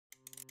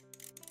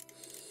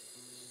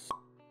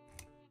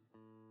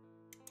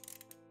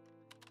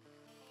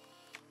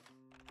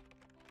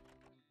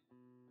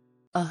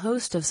A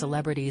host of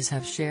celebrities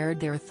have shared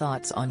their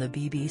thoughts on the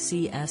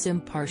BBC's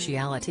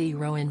impartiality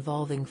row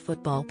involving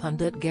football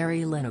pundit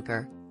Gary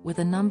Lineker, with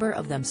a number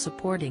of them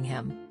supporting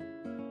him.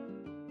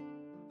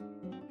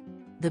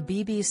 The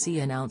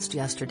BBC announced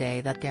yesterday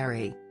that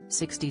Gary,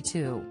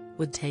 62,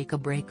 would take a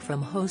break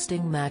from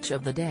hosting Match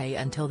of the Day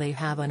until they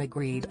have an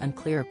agreed and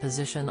clear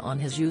position on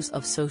his use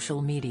of social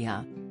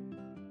media.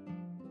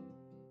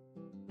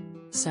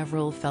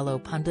 Several fellow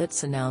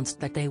pundits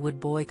announced that they would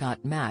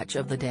boycott Match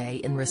of the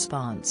Day in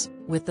response,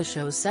 with the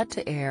show set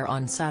to air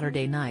on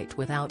Saturday night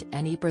without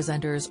any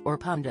presenters or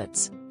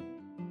pundits.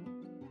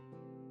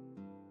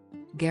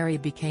 Gary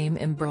became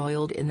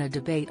embroiled in a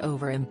debate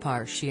over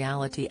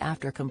impartiality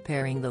after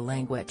comparing the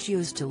language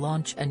used to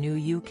launch a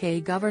new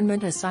UK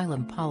government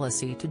asylum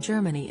policy to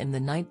Germany in the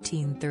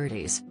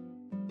 1930s.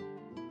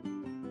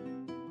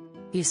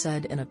 He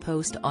said in a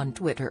post on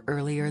Twitter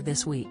earlier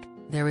this week,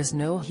 "There is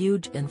no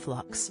huge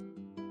influx.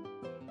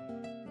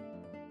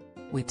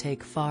 We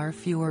take far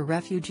fewer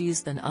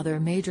refugees than other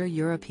major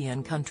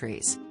European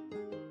countries.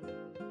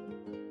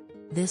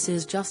 This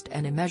is just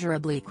an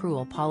immeasurably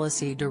cruel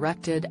policy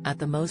directed at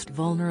the most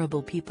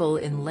vulnerable people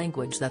in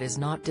language that is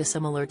not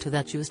dissimilar to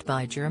that used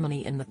by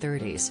Germany in the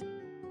 30s.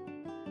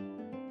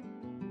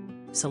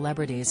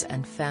 Celebrities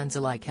and fans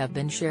alike have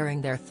been sharing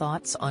their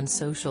thoughts on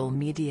social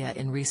media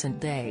in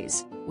recent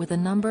days, with a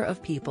number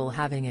of people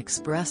having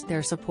expressed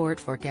their support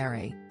for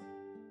Gary.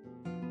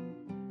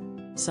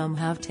 Some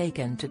have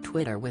taken to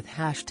Twitter with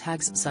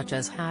hashtags such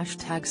as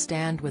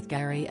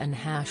 #StandWithGary and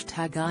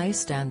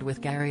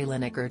 #IStandWithGary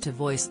Lineker to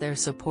voice their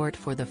support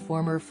for the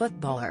former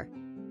footballer.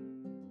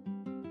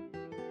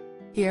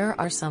 Here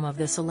are some of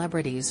the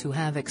celebrities who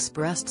have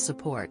expressed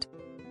support.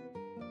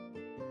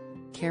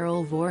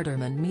 Carol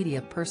Vorderman.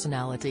 Media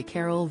personality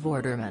Carol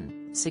Vorderman,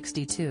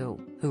 62,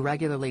 who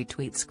regularly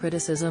tweets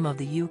criticism of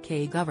the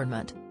UK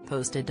government,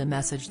 posted a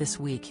message this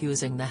week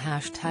using the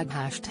hashtag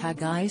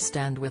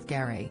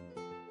 #IStandWithGary.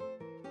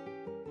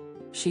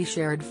 She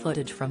shared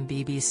footage from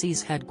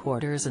BBC's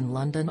headquarters in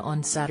London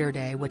on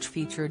Saturday which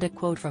featured a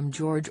quote from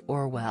George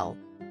Orwell.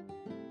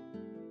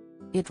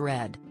 It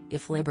read,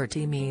 "If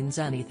liberty means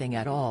anything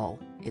at all,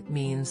 it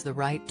means the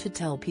right to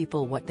tell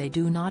people what they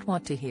do not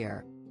want to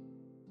hear."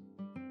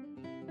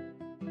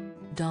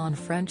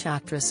 French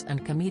actress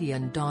and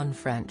comedian Dawn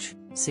French,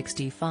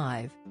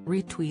 65,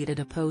 retweeted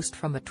a post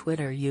from a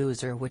Twitter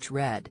user which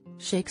read,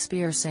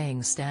 "Shakespeare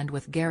saying stand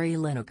with Gary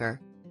Lineker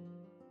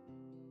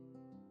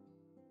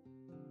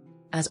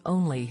as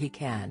only he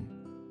can."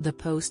 The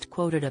post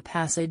quoted a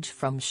passage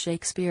from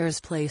Shakespeare's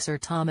play Sir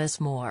Thomas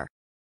More.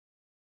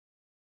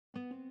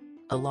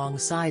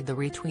 Alongside the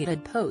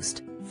retweeted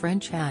post,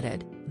 French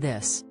added,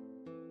 "This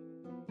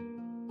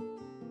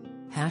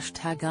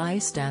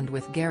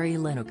 #IStandWithGary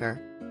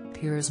Lineker."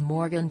 Piers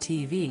Morgan.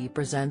 TV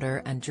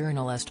presenter and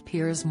journalist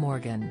Piers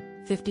Morgan,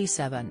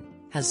 57,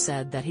 has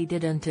said that he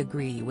didn't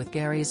agree with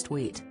Gary's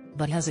tweet,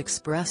 but has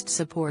expressed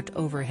support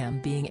over him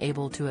being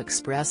able to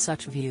express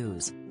such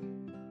views.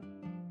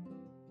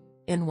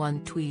 In one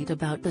tweet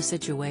about the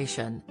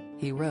situation,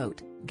 he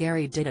wrote,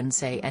 "Gary didn't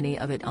say any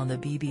of it on the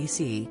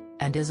BBC,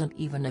 and isn't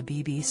even a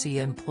BBC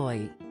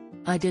employee.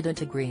 I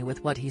didn't agree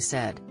with what he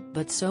said,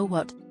 but so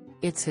what?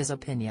 It's his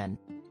opinion."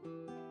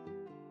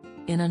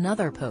 In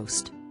another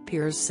post,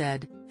 Piers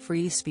said,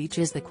 "Free speech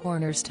is the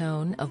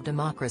cornerstone of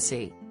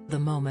democracy. The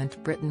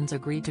moment Britons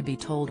agree to be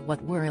told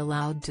what we're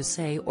allowed to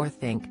say or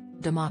think,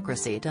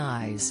 democracy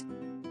dies."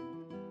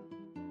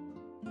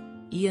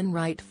 Ian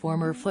Wright.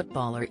 Former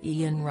footballer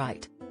Ian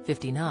Wright,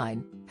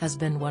 59, has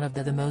been one of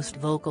the most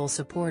vocal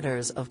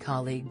supporters of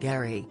colleague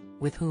Gary,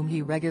 with whom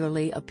he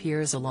regularly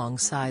appears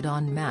alongside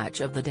on Match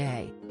of the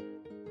Day.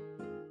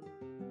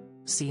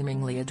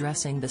 Seemingly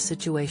addressing the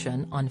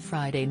situation on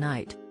Friday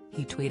night,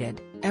 he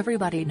tweeted,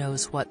 "Everybody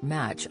knows what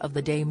Match of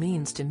the Day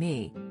means to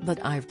me, but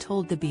I've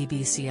told the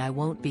BBC I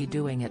won't be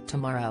doing it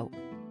tomorrow."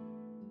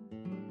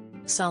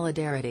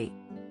 Solidarity.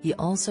 He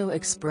also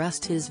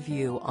expressed his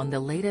view on the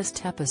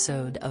latest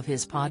episode of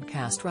his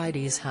podcast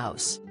Wrighty's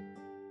House.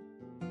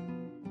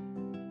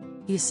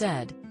 He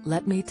said,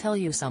 "Let me tell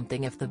you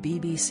something, if the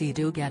BBC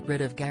do get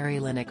rid of Gary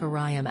Lineker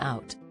I am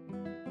out.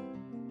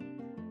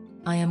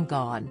 I am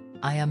gone,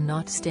 I am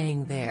not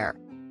staying there."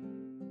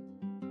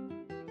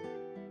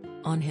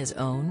 On his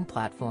own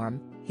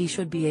platform, he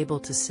should be able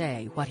to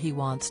say what he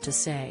wants to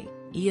say,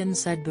 Ian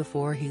said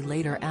before he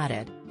later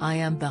added, "I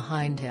am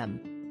behind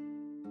him."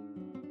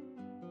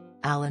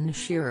 Alan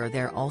Shearer.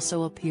 There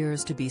also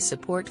appears to be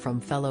support from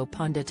fellow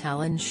pundit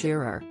Alan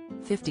Shearer,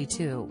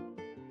 52.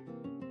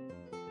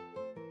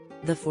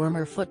 The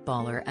former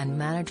footballer and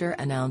manager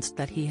announced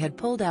that he had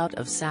pulled out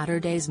of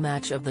Saturday's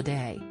Match of the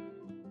Day.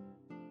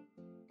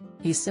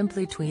 He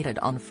simply tweeted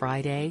on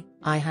Friday,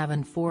 "I have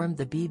informed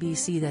the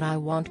BBC that I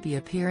won't be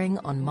appearing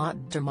on Match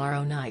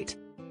tomorrow night."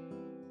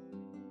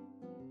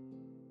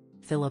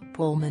 Philip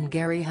Pullman.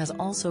 Gary has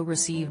also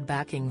received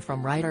backing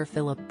from writer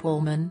Philip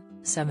Pullman,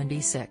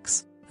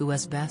 76, who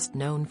is best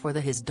known for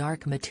his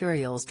Dark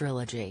Materials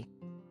trilogy.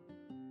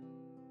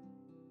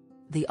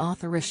 The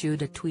author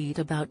issued a tweet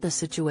about the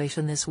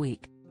situation this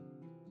week.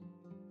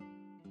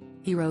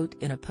 He wrote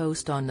in a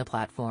post on the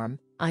platform,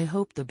 "I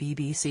hope the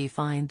BBC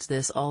finds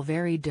this all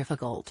very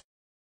difficult.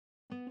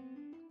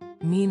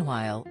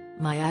 Meanwhile,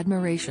 my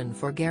admiration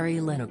for Gary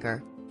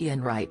Lineker,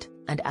 Ian Wright,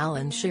 and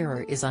Alan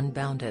Shearer is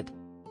unbounded."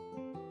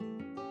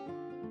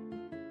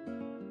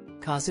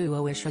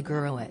 Kazuo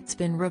Ishiguro. It's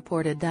been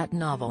reported that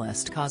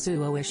novelist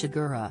Kazuo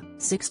Ishiguro,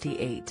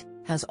 68,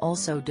 has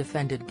also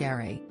defended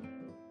Gary.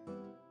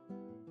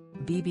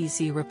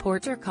 BBC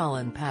reporter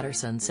Colin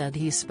Patterson said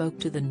he spoke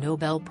to the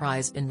Nobel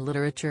Prize in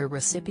Literature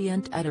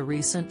recipient at a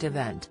recent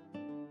event.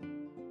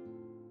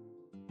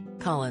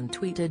 Colin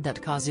tweeted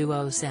that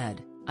Kazuo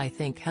said, "I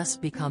think has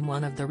become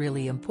one of the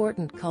really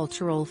important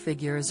cultural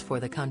figures for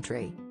the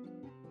country.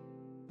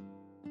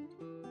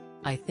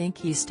 I think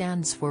he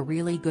stands for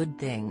really good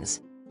things.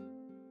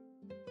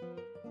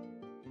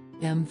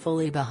 I'm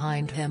fully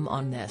behind him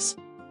on this."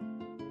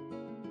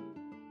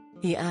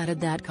 He added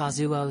that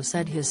Kazuo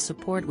said his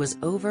support was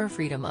over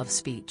freedom of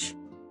speech.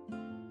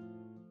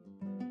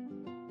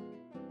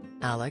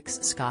 Alex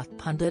Scott.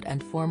 Pundit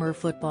and former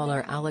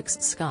footballer Alex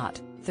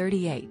Scott,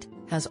 38,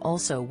 has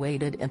also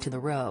waded into the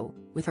row,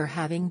 with her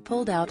having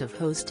pulled out of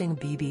hosting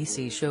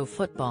BBC show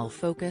Football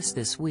Focus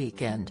this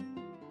weekend.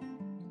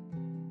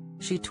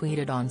 She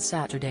tweeted on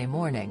Saturday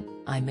morning,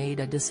 "I made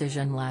a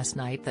decision last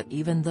night that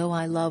even though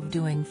I love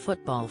doing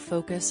Football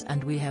Focus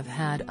and we have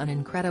had an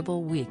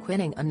incredible week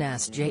winning an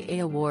SJA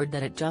award,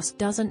 that it just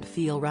doesn't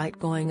feel right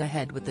going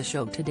ahead with the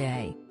show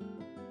today.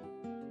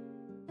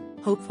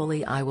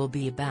 Hopefully I will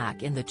be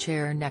back in the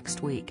chair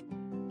next week."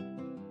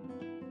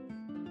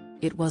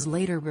 It was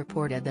later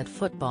reported that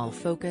Football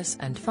Focus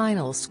and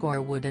Final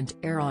Score wouldn't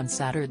air on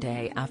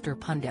Saturday after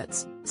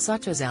pundits,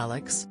 such as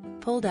Alex,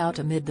 pulled out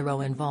amid the row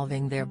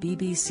involving their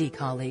BBC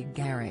colleague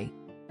Gary.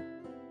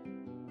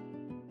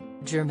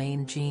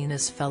 Jermaine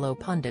Jenas. Fellow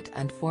pundit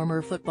and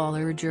former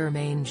footballer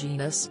Jermaine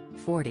Jenas,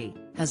 40,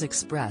 has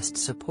expressed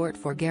support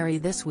for Gary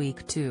this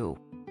week too.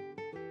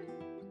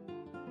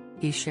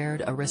 He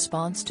shared a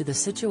response to the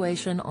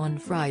situation on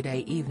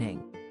Friday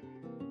evening.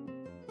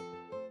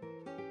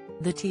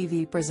 The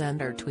TV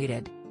presenter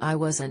tweeted, "I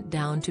wasn't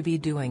down to be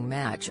doing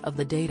Match of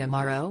the Day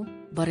tomorrow,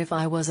 but if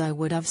I was I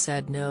would have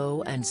said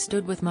no and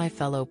stood with my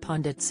fellow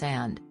pundits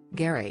and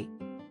Gary."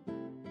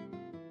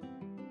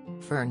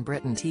 Fern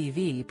Britton.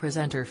 TV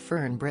presenter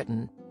Fern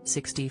Britton,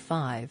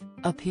 65,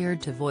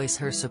 appeared to voice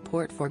her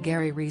support for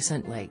Gary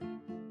recently.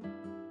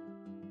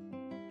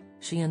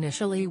 She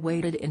initially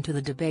waded into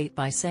the debate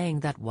by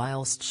saying that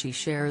whilst she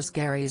shares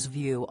Gary's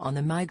view on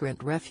the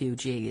migrant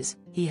refugees,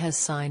 he has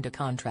signed a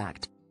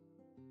contract.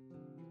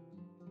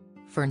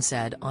 Fern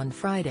said on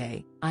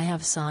Friday, "I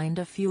have signed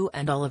a few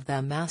and all of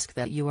them ask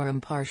that you are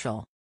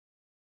impartial.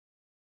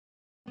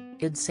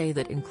 I'd say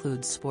that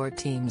includes sport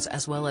teams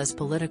as well as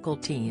political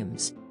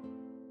teams.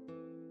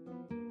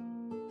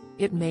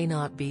 It may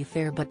not be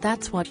fair, but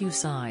that's what you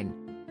sign."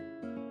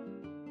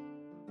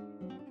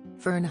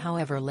 Fern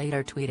however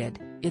later tweeted,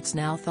 "It's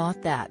now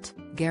thought that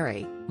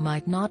Gary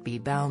might not be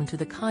bound to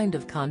the kind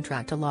of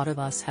contract a lot of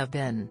us have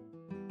been.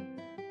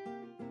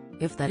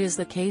 If that is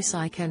the case,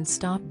 I can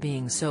stop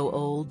being so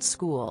old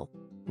school.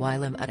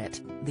 While I'm at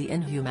it, the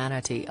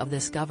inhumanity of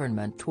this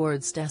government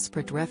towards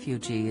desperate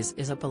refugees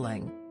is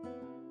appalling.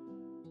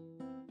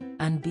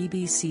 And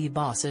BBC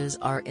bosses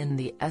are in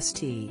the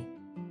ST."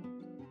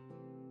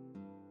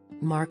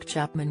 Mark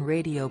Chapman.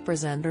 Radio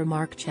presenter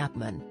Mark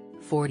Chapman,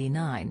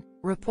 49,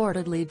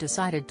 reportedly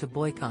decided to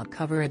boycott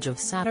coverage of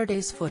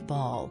Saturday's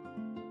football.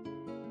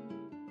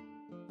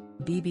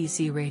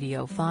 BBC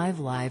Radio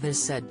 5 Live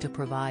is said to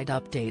provide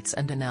updates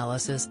and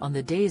analysis on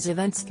the day's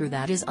events through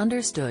that is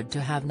understood to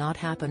have not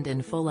happened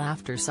in full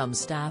after some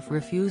staff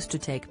refused to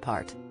take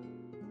part.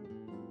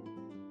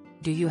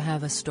 Do you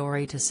have a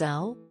story to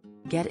sell?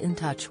 Get in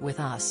touch with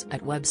us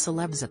at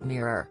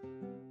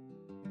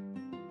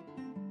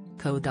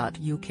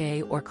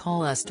webcelebs@mirror.co.uk or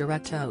call us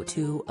direct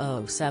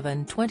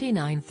 0207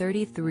 29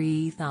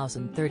 33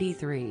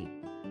 033.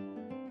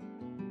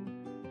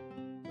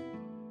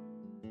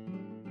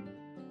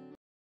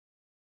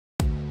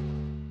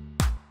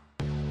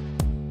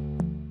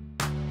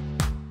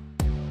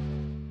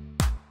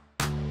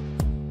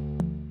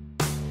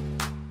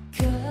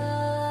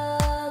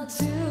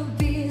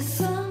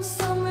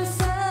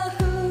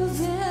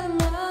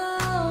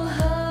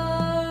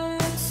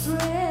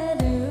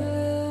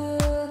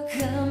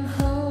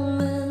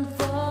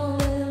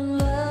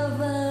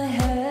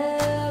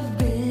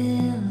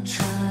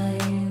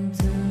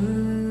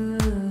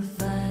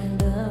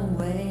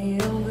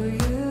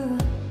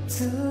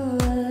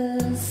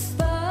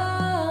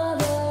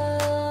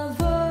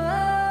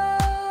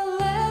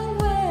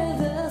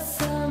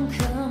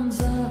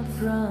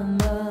 From